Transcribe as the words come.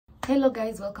Hello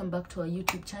guys, welcome back to our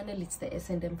YouTube channel. It's the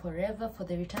S&M Forever. For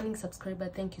the returning subscriber,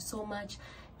 thank you so much.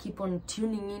 Keep on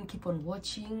tuning in, keep on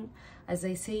watching. As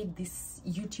I said, this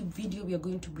YouTube video, we are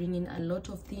going to bring in a lot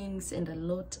of things, and a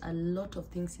lot of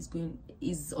things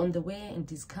is on the way and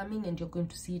is coming, and you're going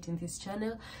to see it in this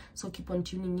channel. So keep on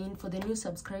tuning in. For the new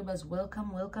subscribers,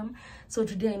 welcome. So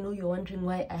today, I know you're wondering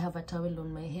why I have a towel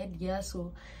on my head.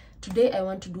 So today I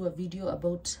want to do a video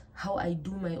about how I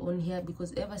do my own hair,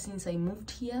 because ever since I moved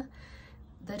here,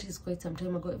 that is quite some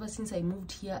time ago, ever since I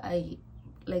moved here, I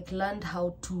learned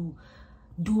how to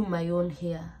do my own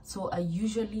hair. So I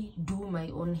usually do my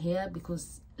own hair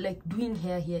because doing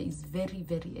hair here is very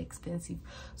expensive,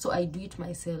 so I do it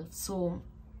myself. So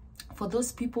for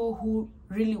those people who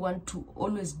really want to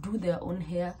always do their own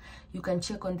hair, you can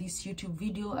check on this YouTube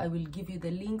video. I will give you the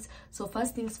links. So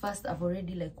first things first, I've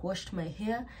already washed my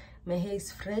hair. My hair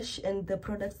is fresh, and the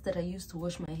products that I use to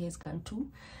wash my hair is Cantu.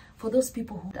 For those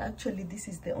people who actually, this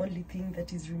is the only thing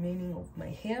that is remaining of my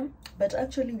hair, but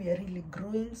actually we are really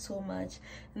growing so much.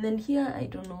 And then here, I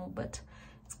don't know, but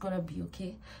it's gonna be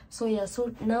okay. So yeah,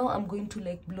 so now I'm going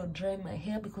to blow dry my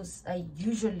hair, because I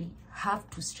usually have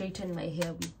to straighten my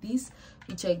hair with this,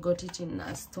 which I got it in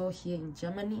a store here in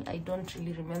Germany. I don't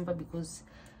really remember because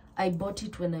I bought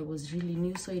it when I was really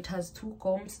new. So it has two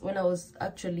combs. When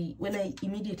I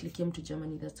immediately came to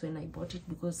Germany, that's when I bought it,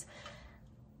 because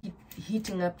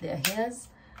heating up their hairs,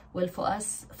 well,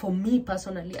 for me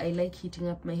personally, I like heating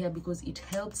up my hair because it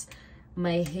helps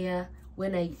my hair.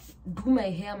 When I do my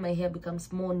hair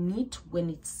becomes more neat when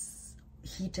it's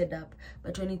heated up,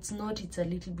 but when it's not, it's a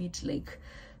little bit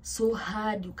so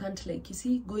hard. You can't you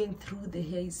see, going through the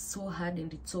hair is so hard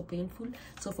and it's so painful.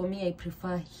 So for me, I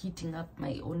prefer heating up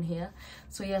my own hair.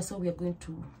 So yeah, so we are going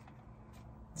to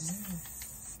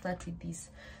start with this.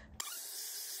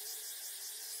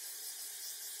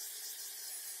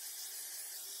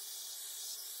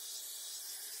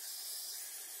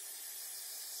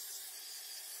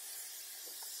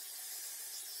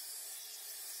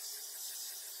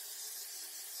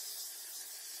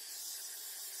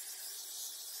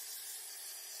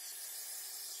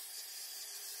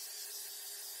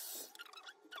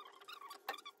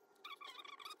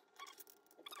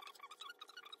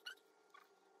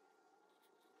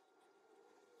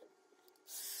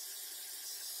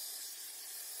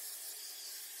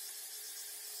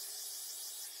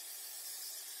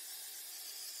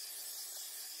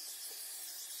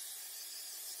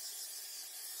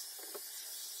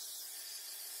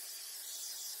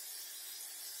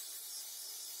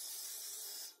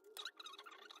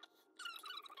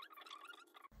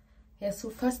 Yeah,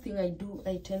 so first thing I do,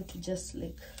 I tend to just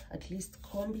at least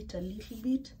comb it a little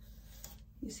bit.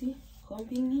 You see,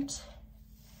 combing it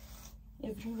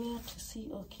everywhere to see,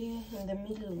 okay, in the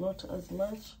middle not as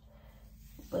much,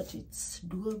 but it's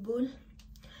doable.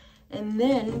 And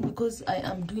then, because I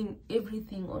am doing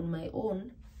everything on my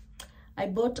own, I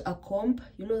bought a comb,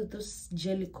 you know, those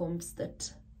jelly combs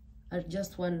that are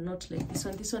just one, not like this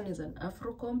one. This one is an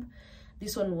Afro comb.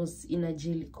 This one was in a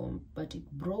jelly comb, but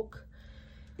it broke.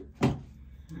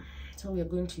 So we are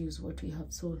going to use what we have.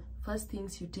 So first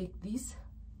things, you take this,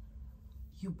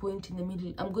 you point in the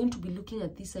middle. I'm going to be looking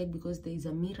at this side because there is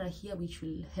a mirror here which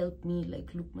will help me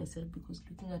look myself, because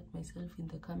looking at myself in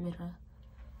the camera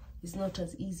is not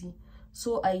as easy.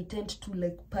 So I tend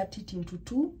to part it into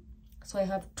two. So I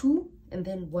have two and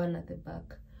then one at the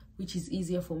back, which is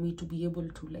easier for me to be able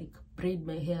to braid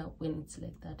my hair when it's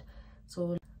like that.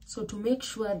 So to make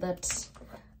sure that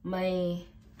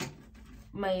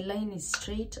my line is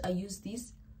straight, I use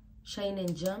this Shine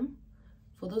and Jam.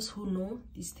 For those who know,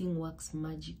 this thing works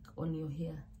magic on your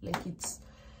hair.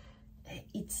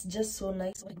 It's just so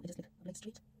nice. So I can just apply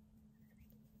straight.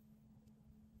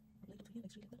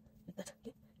 Like that.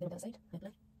 Okay. Then on the other side, I apply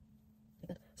like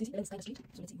that. So you see, the line is kind of straight. So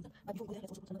let's see that. But before we go there,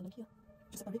 let's also put another line here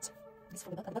to separate this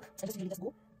from the back and the back. So I just usually just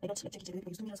go. I don't check it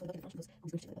because 2 mirrors from the back and the front, because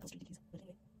I'm going to check the back how straight it is. But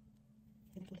anyway,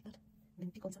 then you do like that. Then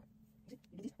you pick on some. You see?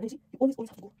 You do this. And then you see, you always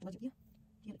have to go towards your ear.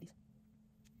 Here like this.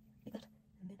 Like that.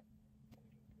 And then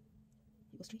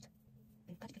you go straight.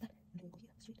 Then cut it like that. And then you go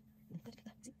here straight. And then cut it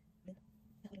like that. See? Then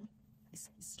that one. This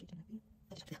is straight in my opinion.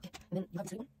 Cut it like that. Okay. And then you have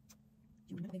this red one.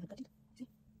 You remember when I cut it. See?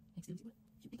 Next to visible.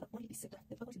 You pick up only this sector.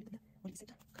 The purpose you look at that. Only this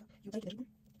sector. You tie the ribbon.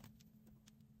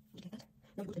 Put it like that.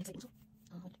 Now you go to the next side also.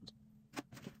 Good.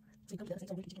 Okay. So you come to the other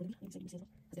side. So I'm going to check on the mirror. Maybe the same as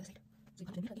the other side. So you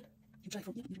come to the mirror again. You try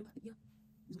from here. You remember here.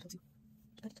 This is what helps you.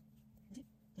 Cut it. See?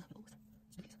 Yeah, it almost.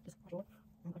 So please, just wash over.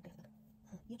 And cut like that.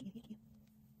 Here.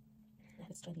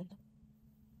 Let's try the line now.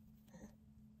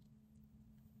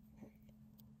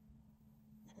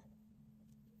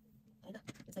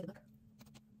 Let's tie the back.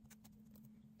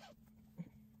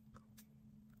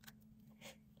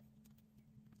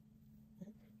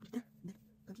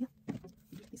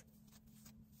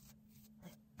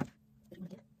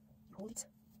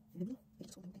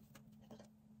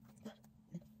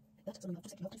 So you have 2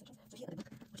 sections. So here at the back,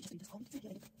 what you just do is just hold it.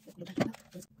 Here like this.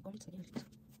 Let's go down. Let's hold it again.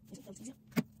 Easy, it's easier.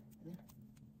 And then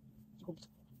you hold it.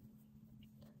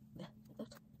 There, like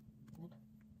that. And then like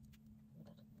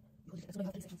that. You hold it. So now you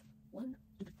have 3 sections. 1,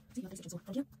 2, 3. See, you have 3 sections. So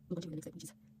from here, we'll continue with the next step, which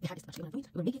is the hardest part. We're gonna do it.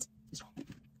 We're gonna make it strong.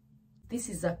 This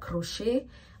is a crochet.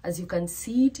 As you can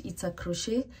see it, it's a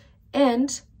crochet.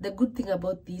 And the good thing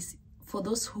about this, for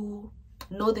those who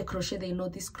know the crochet, they know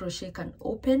this crochet can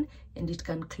open and it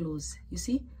can close. You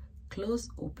see, close,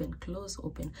 open, close,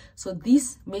 open. So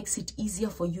this makes it easier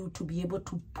for you to be able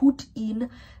to put in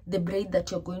the braid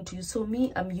that you're going to use. So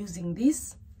me, I'm using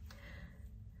this.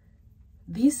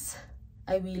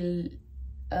 I will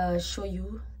show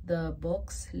you the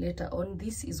box later on.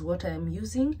 This is what I am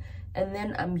using, and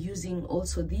then I'm using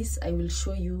also this. I will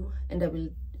show you, and I will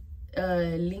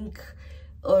link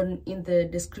on in the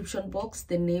description box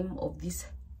the name of these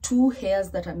 2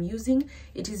 hairs that I'm using.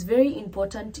 It is very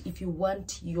important if you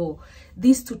want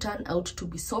this to turn out to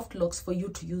be soft locks for you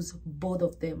to use both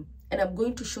of them. And I'm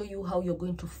going to show you how you're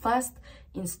going to first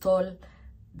install.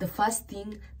 The first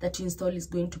thing that you install is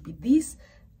going to be this,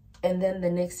 and then the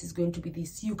next is going to be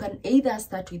this. You can either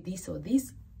start with this or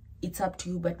this, it's up to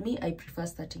you, but me, I prefer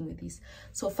starting with this.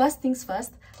 So first things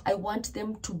first, I want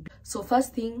them to, so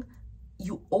first thing,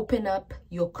 you open up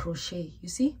your crochet. You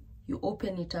see, you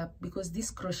open it up because this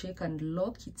crochet can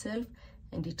lock itself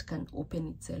and it can open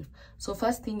itself. So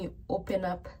first thing, you open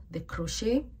up the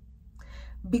crochet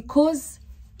because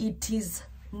it is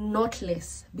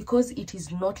knotless,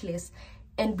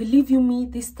 and believe you me,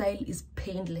 this style is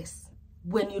painless.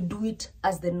 When you do it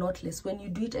as the knotless, when you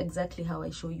do it exactly how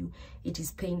I show you, it is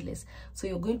painless. So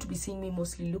you're going to be seeing me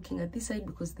mostly looking at this side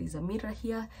because there's a mirror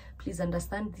here. Please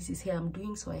understand, this is here I'm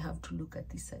doing, so I have to look at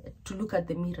this side, to look at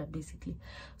the mirror basically.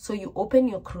 So you open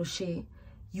your crochet,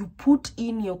 you put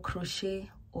in your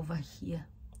crochet over here,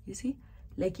 you see,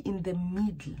 like in the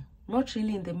middle, not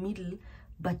really in the middle,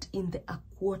 but in the a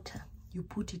quarter. You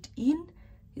put it in,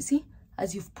 you see,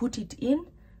 as you've put it in,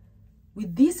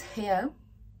 with this hair,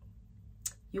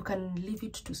 you can leave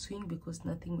it to swing because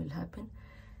nothing will happen.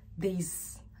 There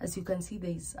is, as you can see,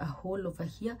 there is a hole over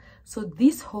here. So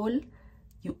this hole,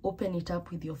 you open it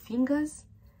up with your fingers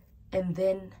and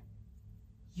then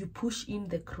you push in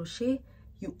the crochet.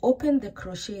 You open the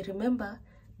crochet. Remember,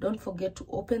 don't forget to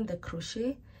open the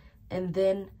crochet, and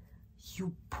then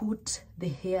you put the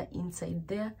hair inside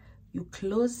there. You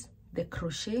close the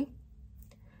crochet.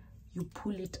 You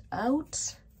pull it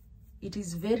out. It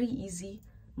is very easy.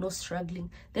 No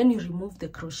struggling. Then you remove the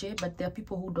crochet, but there are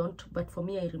people who don't, but for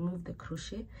me, I remove the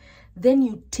crochet. Then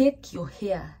you take your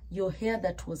hair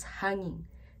that was hanging.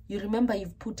 You remember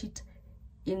you've put it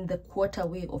in the quarter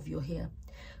way of your hair.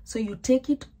 So you take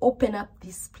it, open up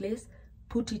this place,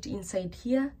 put it inside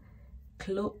here,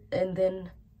 and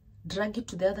then drag it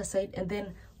to the other side, and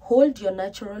then hold your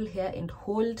natural hair and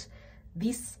hold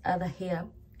this other hair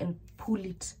and pull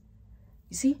it.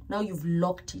 You see, now you've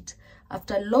locked it.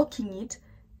 After locking it,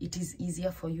 it is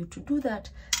easier for you to do that.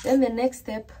 Then the next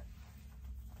step,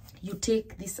 you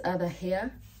take this other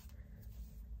hair,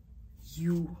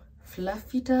 you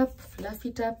fluff it up.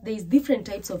 There's different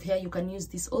types of hair you can use.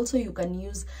 This also, you can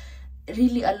use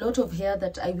really a lot of hair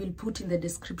that I will put in the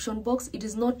description box. It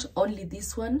is not only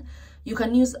this one, you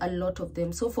can use a lot of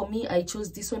them. So for me, I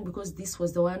chose this one because this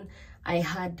was the one I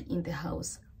had in the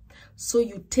house. So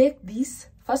you take this,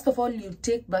 first of all, you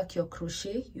take back your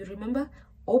crochet, you remember,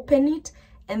 open it,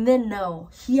 and then now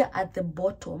here at the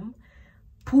bottom,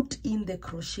 put in the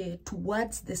crochet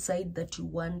towards the side that you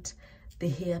want the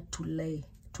hair to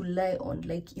lie on.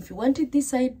 Like if you want it this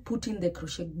side, put in the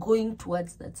crochet going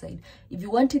towards that side. If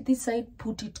you want it this side,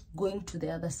 put it going to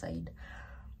the other side.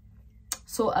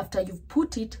 So after you've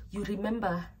put it, you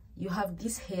remember you have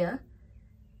this hair,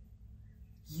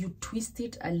 you twist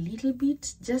it a little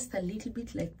bit, just a little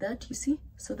bit like that, you see,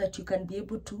 so that you can be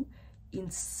able to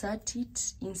insert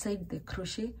it inside the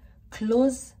crochet.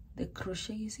 Close the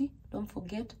crochet, you see, don't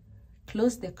forget,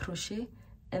 close the crochet,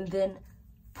 and then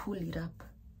pull it up.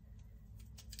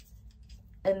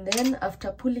 And then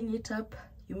after pulling it up,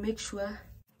 you make sure,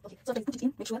 okay, so after you put it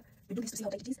in, make sure you do this to see how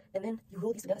tight it is, and then you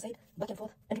roll this to the other side, back and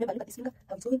forth. And remember, look at this finger,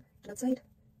 how it's going to that side,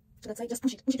 just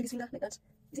push it to this finger, like that.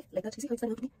 You see, like that. You see how it's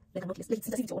turning out to be? Like a knotless. Like it's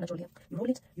as if it's your own natural hair. You roll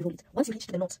it. Once you reach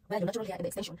to the knot, where your natural hair and the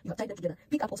extension, you have tied them together.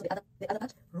 Pick up also the other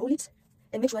part, roll it,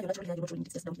 and make sure your natural hair, you're not rolling it,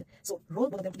 it's just down here. So roll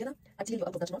both of them together until you're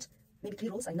out of that knot. Maybe 3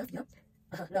 rolls are enough, yeah?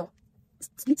 Now,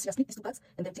 split these 2 parts,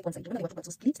 and then take one side. Remember, you have 2 parts,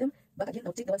 so split them, back again,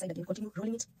 now take the one side again, continue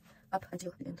rolling it up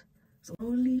until the end. So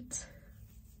roll it.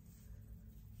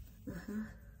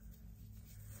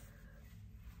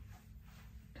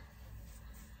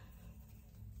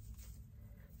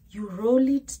 You roll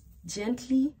it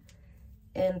gently,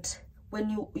 and when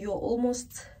you're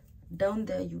almost down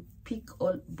there, you pick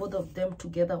both of them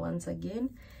together once again,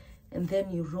 and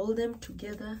then you roll them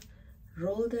together,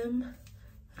 roll them,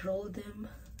 roll them,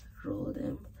 roll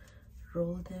them,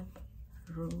 roll them,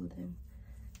 roll them.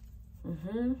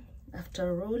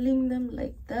 After rolling them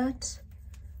like that,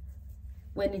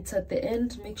 when it's at the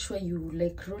end, make sure you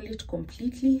like roll it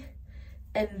completely,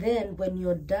 and then when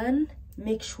you're done,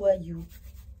 make sure you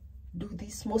do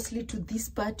this mostly to this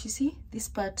part. You see, this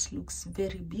part looks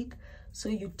very big, so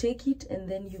you take it and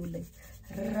then you like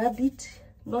rub it,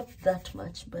 not that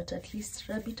much, but at least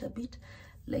rub it a bit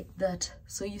like that.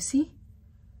 So you see,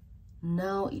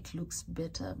 now it looks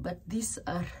better. But these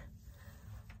are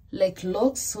like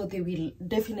locks, so they will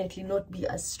definitely not be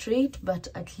as straight, but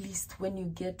at least when you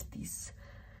get this,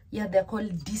 yeah, they're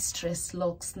called distress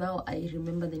locks. Now I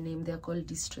remember the name, they're called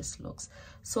distress locks.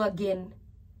 So again,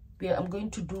 I'm going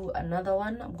to do another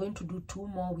one. I'm going to do 2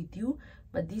 more with you,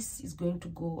 but this is going to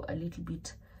go a little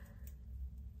bit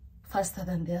faster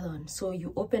than the other one. So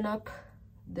you open up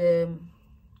the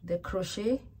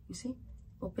crochet, you see,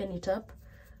 open it up,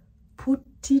 put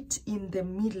it in the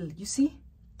middle. You see,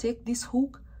 take this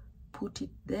hook, put it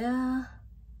there,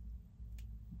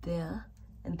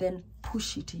 and then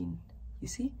push it in, you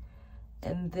see,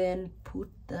 and then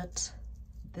put that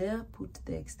there, put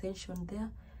the extension there.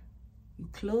 You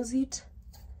close it,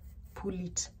 pull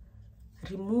it,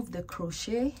 remove the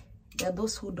crochet. There are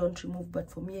those who don't remove, but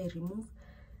for me I remove.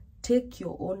 Take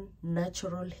your own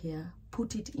natural hair,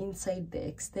 put it inside the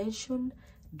extension,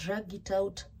 drag it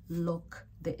out, lock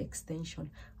the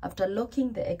extension. After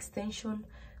locking the extension,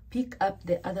 pick up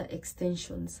the other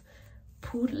extensions,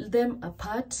 pull them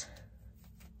apart,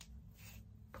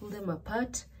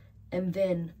 and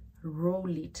then roll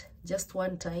it just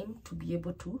one time to be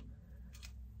able to.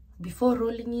 Before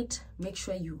rolling it, make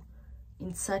sure you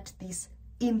insert this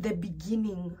in the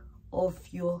beginning of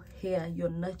your hair, your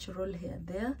natural hair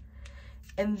there,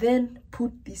 and then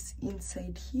put this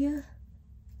inside here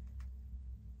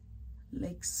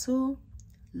like so,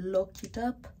 lock it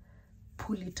up,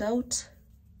 pull it out,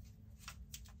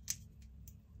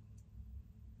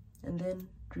 and then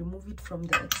remove it from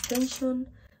the extension.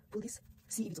 Pull this,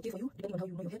 see if it's okay for you depending on how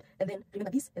you know your head, and then remember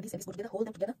this and this and this go together, hold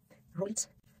them together, roll it,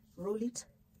 roll it,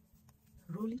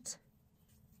 roll it,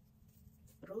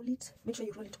 roll it. Make sure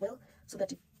you roll it well, so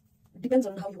that it depends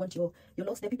on how you want your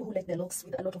locks. There are people who like their locks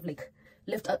with a lot of like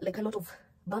left like a lot of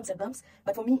bumps and bumps,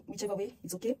 but for me, whichever way,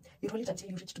 it's okay. You roll it until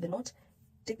you reach to the knot,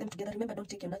 take them together. Remember, don't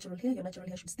take your natural hair. Your natural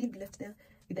hair should still be left there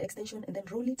with the extension, and then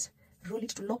roll it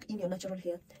to lock in your natural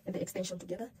hair and the extension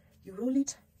together. You roll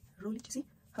it, you see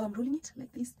how I'm rolling it,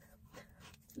 like this,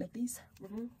 like this.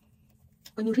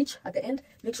 When you reach at the end,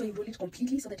 make sure you roll it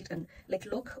completely so that it can like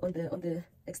lock on the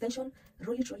extension.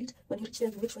 Roll it. When you reach there,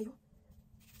 you make sure you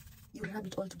rub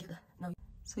it all together. Now,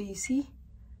 so you see,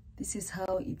 this is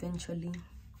how eventually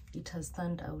it has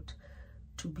turned out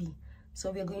to be.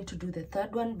 So we are going to do the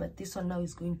third one, but this one now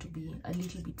is going to be a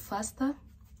little bit faster.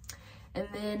 And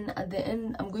then at the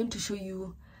end, I'm going to show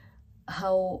you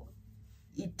how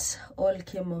it all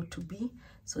came out to be.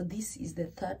 So this is the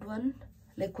third one,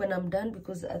 like when I'm done,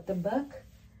 because at the back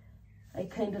I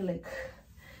kind of like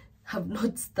have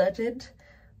not started,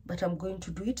 but I'm going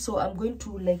to do it. So I'm going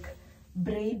to like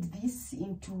braid this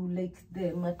into like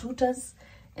the matutas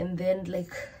and then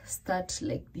like start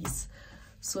like this.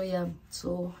 So yeah,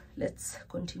 so let's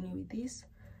continue with this.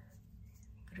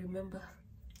 Remember,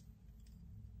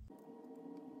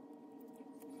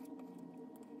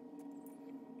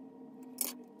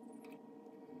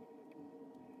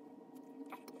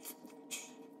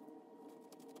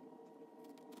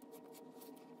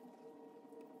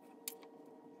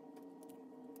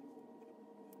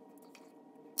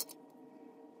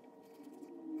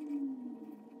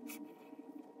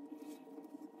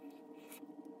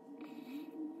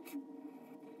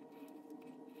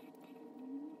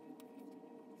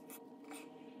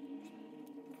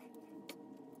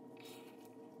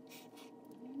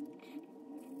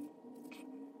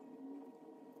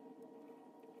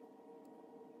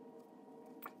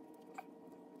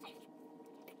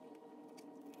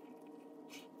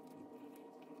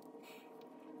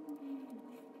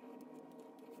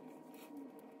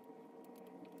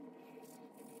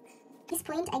 this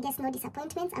point, I guess no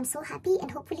disappointments. I'm so happy, and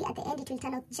hopefully at the end it will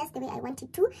turn out just the way I want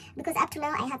it to, because up to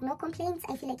now I have no complaints.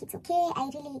 I feel like it's okay. I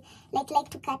really like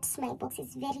to cut my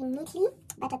boxes very neatly,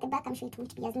 but at the back I'm sure it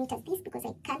won't be as neat as this because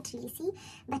I can't really see.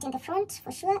 But in the front,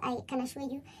 for sure, I can assure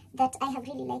you that I have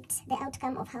really liked the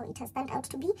outcome of how it has turned out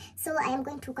to be. So I am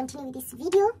going to continue with this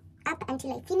video up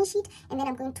until I finish it, and then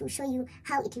I'm going to show you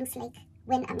how it looks like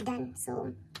when I'm done.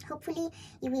 So hopefully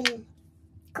you will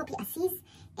copy a sis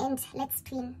and let's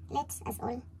twin. Let us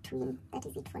all twin. That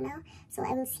is it for now. So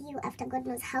I will see you after God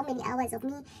knows how many hours of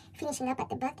me finishing up at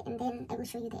the back, and then I will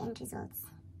show you the end results.